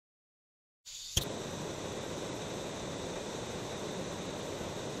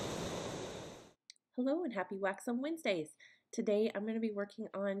Hello and happy Wax on Wednesdays. Today I'm going to be working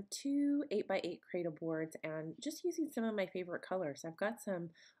on two 8x8 cradle boards and just using some of my favorite colors. I've got some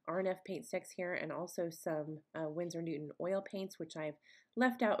R&F paint sticks here and also some Winsor Newton oil paints, which I've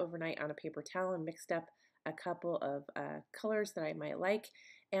left out overnight on a paper towel and mixed up a couple of colors that I might like.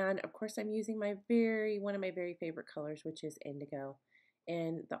 And of course I'm using one of my very favorite colors, which is indigo,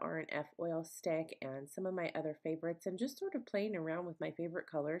 in the R&F oil stick, and some of my other favorites, and just sort of playing around with my favorite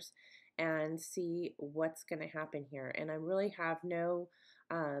colors and see what's going to happen here. And I really have no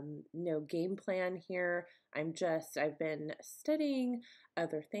game plan here. I've been studying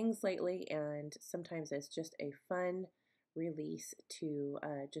other things lately, and sometimes it's just a fun release to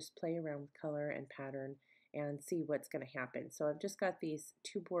just play around with color and pattern and see what's going to happen. So I've just got these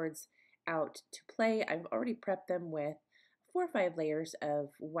two boards out to play. I've already prepped them with 4 or 5 layers of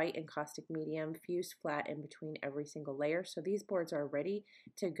white encaustic medium fused flat in between every single layer. So these boards are ready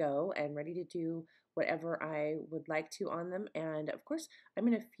to go and ready to do whatever I would like to on them. And of course, I'm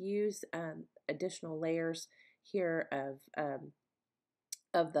going to fuse additional layers here of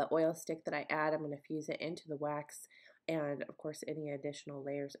the oil stick that I add. I'm going to fuse it into the wax. And of course, any additional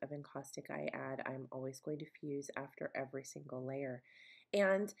layers of encaustic I add, I'm always going to fuse after every single layer.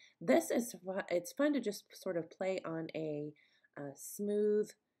 And it's fun to just sort of play on a smooth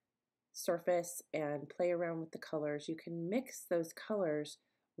surface and play around with the colors. You can mix those colors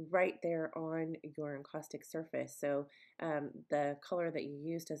right there on your encaustic surface. So the color that you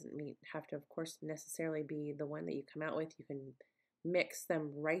use doesn't have to, of course, necessarily be the one that you come out with. You can mix them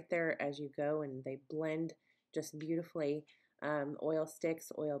right there as you go, and they blend just beautifully. Oil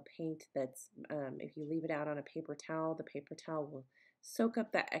sticks, oil paint, if you leave it out on a paper towel, the paper towel will soak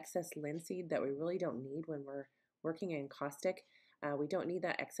up that excess linseed that we really don't need when we're working in caustic. We don't need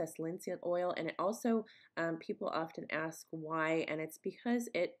that excess linseed oil, and it also, people often ask why, and it's because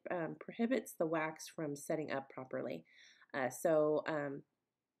it prohibits the wax from setting up properly. So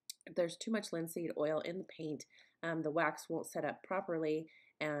there's too much linseed oil in the paint, the wax won't set up properly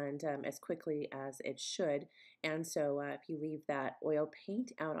and as quickly as it should. And so if you leave that oil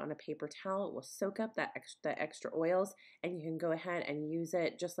paint out on a paper towel, it will soak up the extra oils, and you can go ahead and use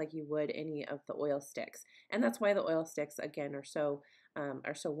it just like you would any of the oil sticks. And that's why the oil sticks, again, are so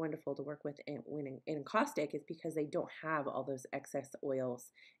wonderful to work with in caustic, is because they don't have all those excess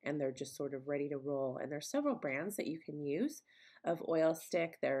oils, and they're just sort of ready to roll. And there's several brands that you can use of oil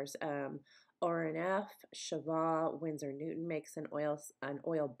stick. There's R&F, Cheval, Winsor Newton makes an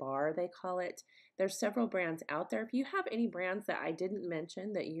oil bar, they call it. There's several brands out there. If you have any brands that I didn't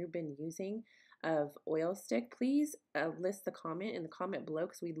mention that you've been using of oil stick, please list the comment in the comment below,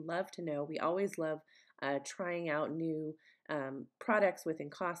 because we'd love to know. We always love trying out new products with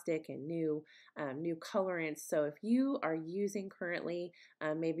encaustic and new colorants. So if you are using currently,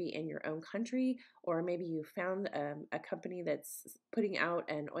 maybe in your own country, or maybe you found a company that's putting out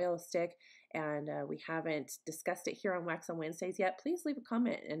an oil stick and we haven't discussed it here on Wax on Wednesdays yet, please leave a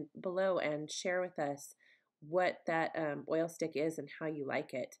comment below and share with us what that oil stick is and how you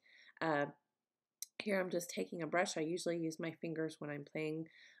like it. Here I'm just taking a brush. I usually use my fingers when I'm playing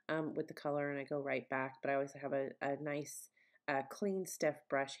with the color, and I go right back, but I always have a nice clean stiff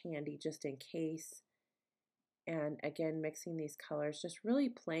brush handy just in case. And again, mixing these colors, just really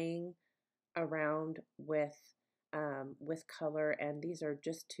playing around with color. And these are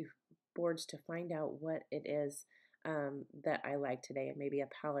just two boards to find out what it is that I like today, and maybe a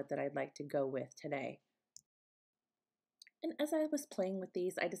palette that I'd like to go with today. And as I was playing with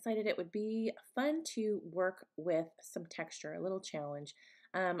these, I decided it would be fun to work with some texture, a little challenge.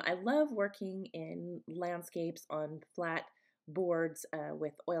 I love working in landscapes on flat boards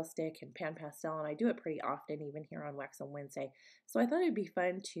with oil stick and pan pastel, and I do it pretty often, even here on Wax on Wednesday. So I thought it'd be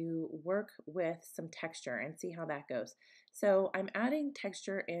fun to work with some texture and see how that goes. So I'm adding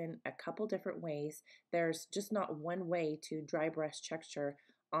texture in a couple different ways. There's just not one way to dry brush texture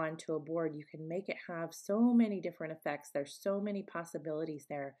onto a board. You can make it have so many different effects. There's so many possibilities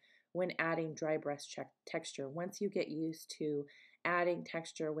there when adding dry brush texture. Once you get used to adding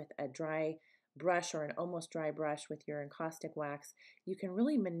texture with a dry brush or an almost dry brush with your encaustic wax, you can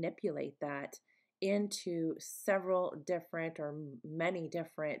really manipulate that into several different or many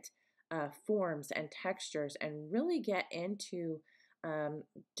different forms and textures, and really get into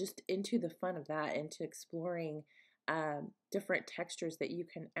just into the fun of that, into exploring different textures that you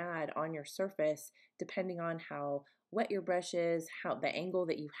can add on your surface depending on how wet your brush is, how the angle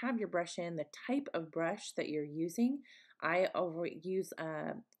that you have your brush in, the type of brush that you're using. I use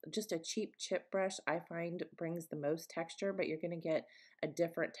just a cheap chip brush. I find brings the most texture, but you're going to get a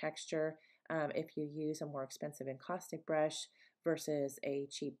different texture if you use a more expensive encaustic brush versus a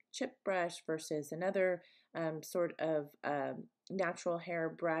cheap chip brush versus another sort of natural hair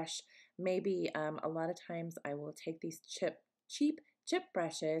brush. Maybe a lot of times I will take these cheap chip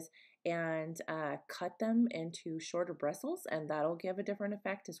brushes and cut them into shorter bristles, and that'll give a different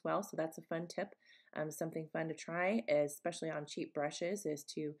effect as well. So that's a fun tip. Something fun to try, especially on cheap brushes, is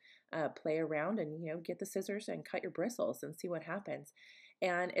to play around and get the scissors and cut your bristles and see what happens.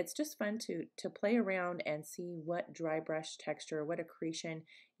 And it's just fun to play around and see what dry brush texture, what accretion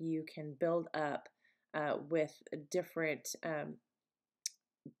you can build up with different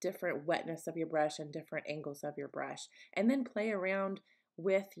wetness of your brush and different angles of your brush, and then play around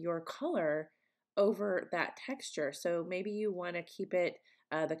with your color over that texture. So maybe you want to keep it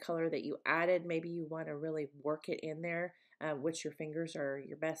the color that you added. Maybe you want to really work it in there, which your fingers are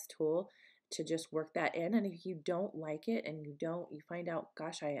your best tool to just work that in. And if you don't like it and you find out,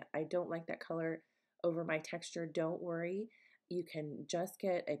 gosh, I don't like that color over my texture, don't worry. You can just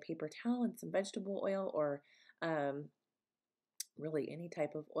get a paper towel and some vegetable oil, or really any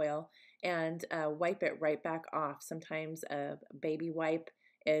type of oil, and wipe it right back off. Sometimes a baby wipe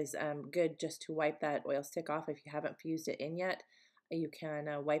is good just to wipe that oil stick off. If you haven't fused it in yet, you can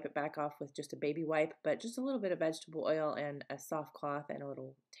wipe it back off with just a baby wipe, but just a little bit of vegetable oil and a soft cloth and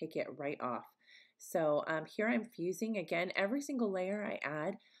it'll take it right off. So here I'm fusing. Again, every single layer I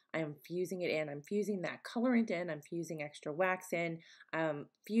add, I'm fusing it in. I'm fusing that colorant in. I'm fusing extra wax in.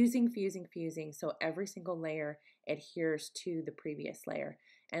 Fusing. So every single layer adheres to the previous layer.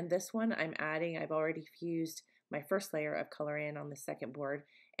 And this one I've already fused my first layer of color in on the second board,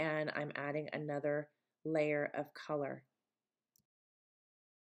 and I'm adding another layer of color.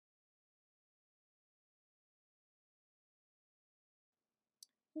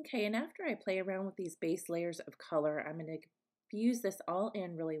 Okay, and after I play around with these base layers of color, I'm going to fuse this all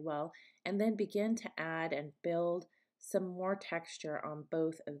in really well and then begin to add and build some more texture on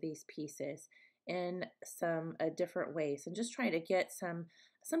both of these pieces in some different ways, and just trying to get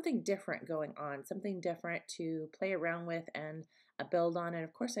something different going on, something different to play around with and build on. And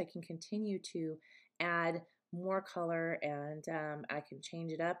of course I can continue to add more color, and I can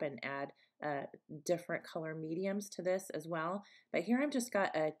change it up and add different color mediums to this as well. But here I've just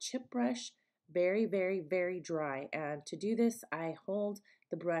got a chip brush, very dry. And to do this, I hold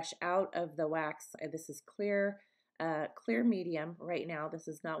the brush out of the wax. This is clear medium right now. This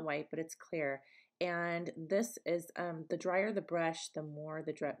is not white, but it's clear. And this is, the drier the brush, the more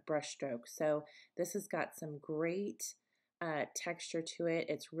the brush stroke. So this has got some great texture to it.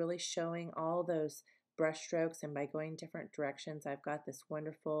 It's really showing all those brush strokes, and by going different directions, I've got this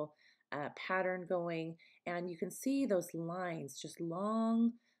wonderful pattern going, and you can see those lines, just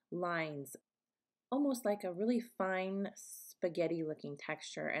long lines, almost like a really fine spaghetti looking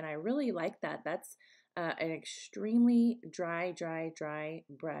texture, and I really like that. That's an extremely dry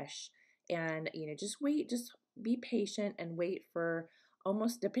brush, and just wait, just be patient and wait for,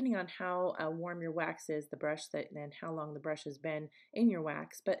 almost depending on how warm your wax is, the brush and how long the brush has been in your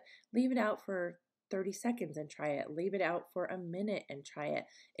wax, but leave it out for 30 seconds and try it. Leave it out for a minute and try it.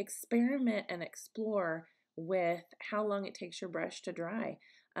 Experiment and explore with how long it takes your brush to dry.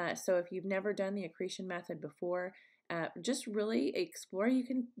 So if you've never done the accretion method before, just really explore. You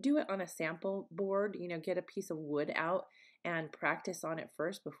can do it on a sample board, get a piece of wood out and practice on it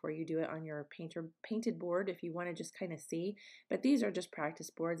first before you do it on your painted board if you want to just kind of see. But these are just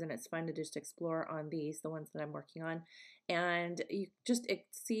practice boards, and it's fun to just explore on these, the ones that I'm working on, and you just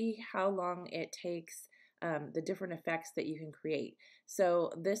see how long it takes, the different effects that you can create.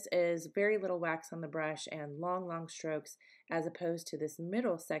 So this is very little wax on the brush and long strokes, as opposed to this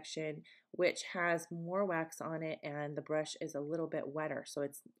middle section, which has more wax on it and the brush is a little bit wetter. So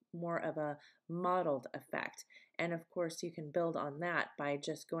it's more of a mottled effect. And of course you can build on that by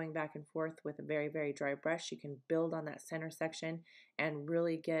just going back and forth with a very dry brush. You can build on that center section and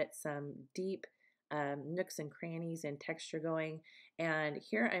really get some deep nooks and crannies and texture going. And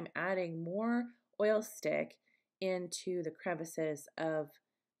here I'm adding more oil stick into the crevices of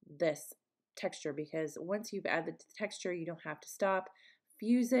this texture, because once you've added the texture, you don't have to stop.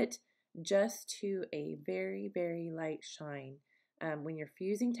 Fuse it just to a very light shine. When you're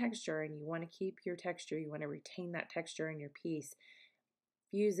fusing texture and you want to keep your texture, you want to retain that texture in your piece,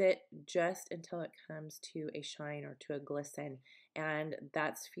 fuse it just until it comes to a shine or to a glisten, and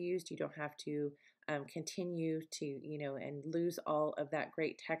that's fused. You don't have to continue to, and lose all of that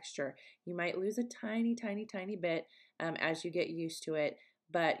great texture. You might lose a tiny bit as you get used to it,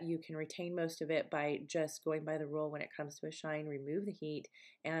 but you can retain most of it by just going by the rule when it comes to a shine. Remove the heat,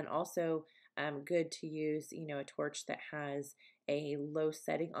 and also good to use, a torch that has a low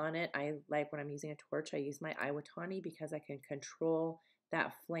setting on it. I like when I'm using a torch, I use my Iwatani because I can control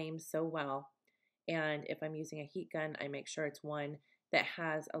that flame so well. And if I'm using a heat gun, I make sure it's one that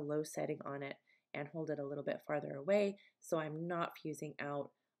has a low setting on it and hold it a little bit farther away so I'm not fusing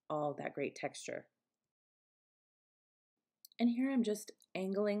out all that great texture. And here I'm just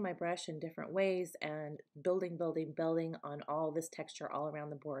angling my brush in different ways and building, building, building on all this texture all around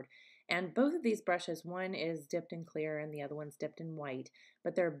the board. And both of these brushes, one is dipped in clear and the other one's dipped in white,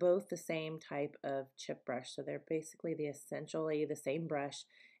 but they're both the same type of chip brush. So they're basically essentially the same brush,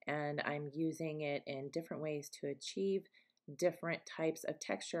 and I'm using it in different ways to achieve different types of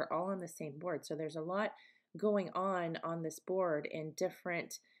texture all on the same board. So there's a lot going on this board in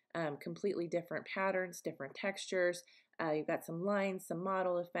different, completely different patterns, different textures. You've got some lines, some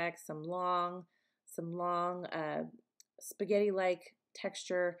model effects, some long spaghetti-like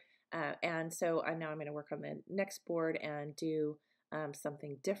texture. And so now I'm going to work on the next board and do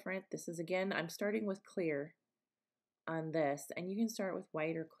something different. This is, again, I'm starting with clear on this, and you can start with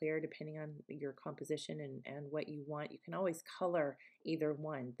white or clear depending on your composition and what you want. You can always color either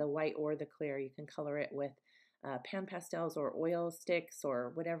one, the white or the clear. You can color it with pan pastels or oil sticks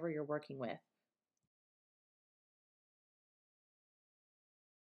or whatever you're working with.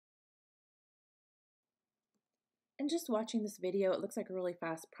 And just watching this video, it looks like a really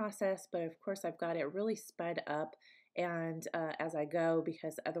fast process, but of course I've got it really sped up and as I go,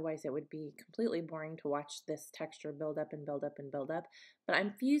 because otherwise it would be completely boring to watch this texture build up and build up and build up. But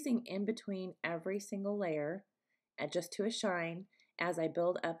I'm fusing in between every single layer and just to a shine as I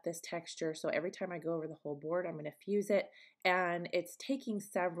build up this texture. So every time I go over the whole board, I'm going to fuse it, and it's taking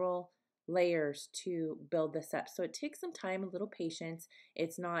several layers to build this up. So it takes some time, a little patience.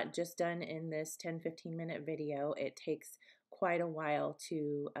 It's not just done in this 10-15 minute video. It takes quite a while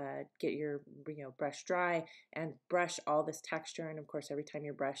to get your brush dry and brush all this texture. And of course, every time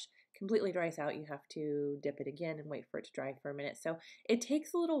your brush completely dries out, you have to dip it again and wait for it to dry for a minute. So it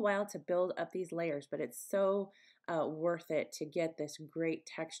takes a little while to build up these layers, but it's so worth it to get this great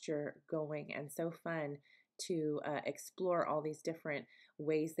texture going, and so fun to explore all these different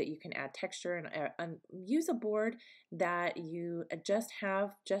ways that you can add texture and use a board that you just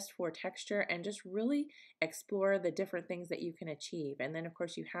have just for texture, and just really explore the different things that you can achieve. And then of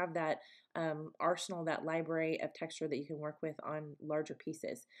course you have that arsenal, that library of texture that you can work with on larger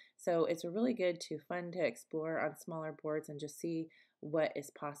pieces. So it's really fun to explore on smaller boards and just see what is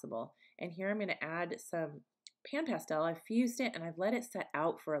possible. And here I'm going to add some pan pastel. I've fused it and I've let it set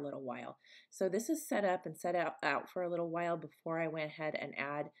out for a little while. So this is set up and set out for a little while before I went ahead and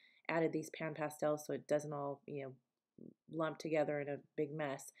added these pan pastels, so it doesn't all lump together in a big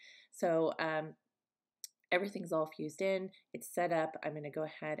mess. So everything's all fused in, it's set up. I'm going to go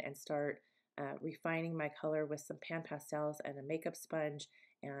ahead and start refining my color with some pan pastels and a makeup sponge,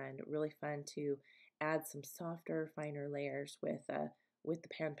 and really fun to add some softer, finer layers with the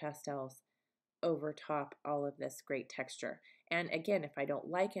pan pastels over top all of this great texture. And again, if I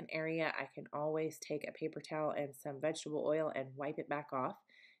don't like an area, I can always take a paper towel and some vegetable oil and wipe it back off.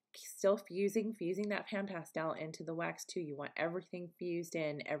 Still fusing that pan pastel into the wax too. You want everything fused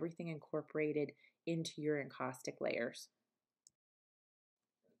in, everything incorporated into your encaustic layers.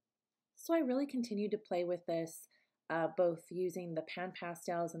 So I really continued to play with this, both using the pan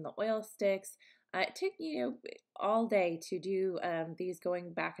pastels and the oil sticks. It took all day to do these,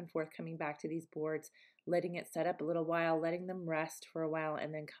 going back and forth, coming back to these boards, letting it set up a little while, letting them rest for a while,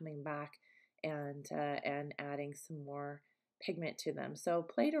 and then coming back and adding some more pigment to them. So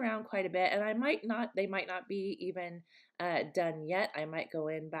played around quite a bit, and they might not be even done yet. I might go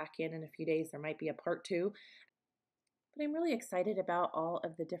back in a few days. There might be a part 2. But I'm really excited about all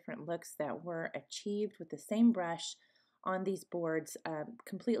of the different looks that were achieved with the same brush on these boards,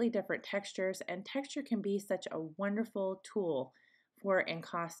 completely different textures, and texture can be such a wonderful tool for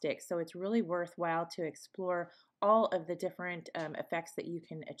encaustic. So it's really worthwhile to explore all of the different effects that you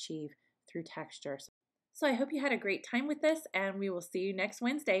can achieve through texture. So I hope you had a great time with this, and we will see you next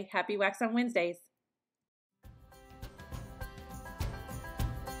Wednesday. Happy Wax on Wednesdays!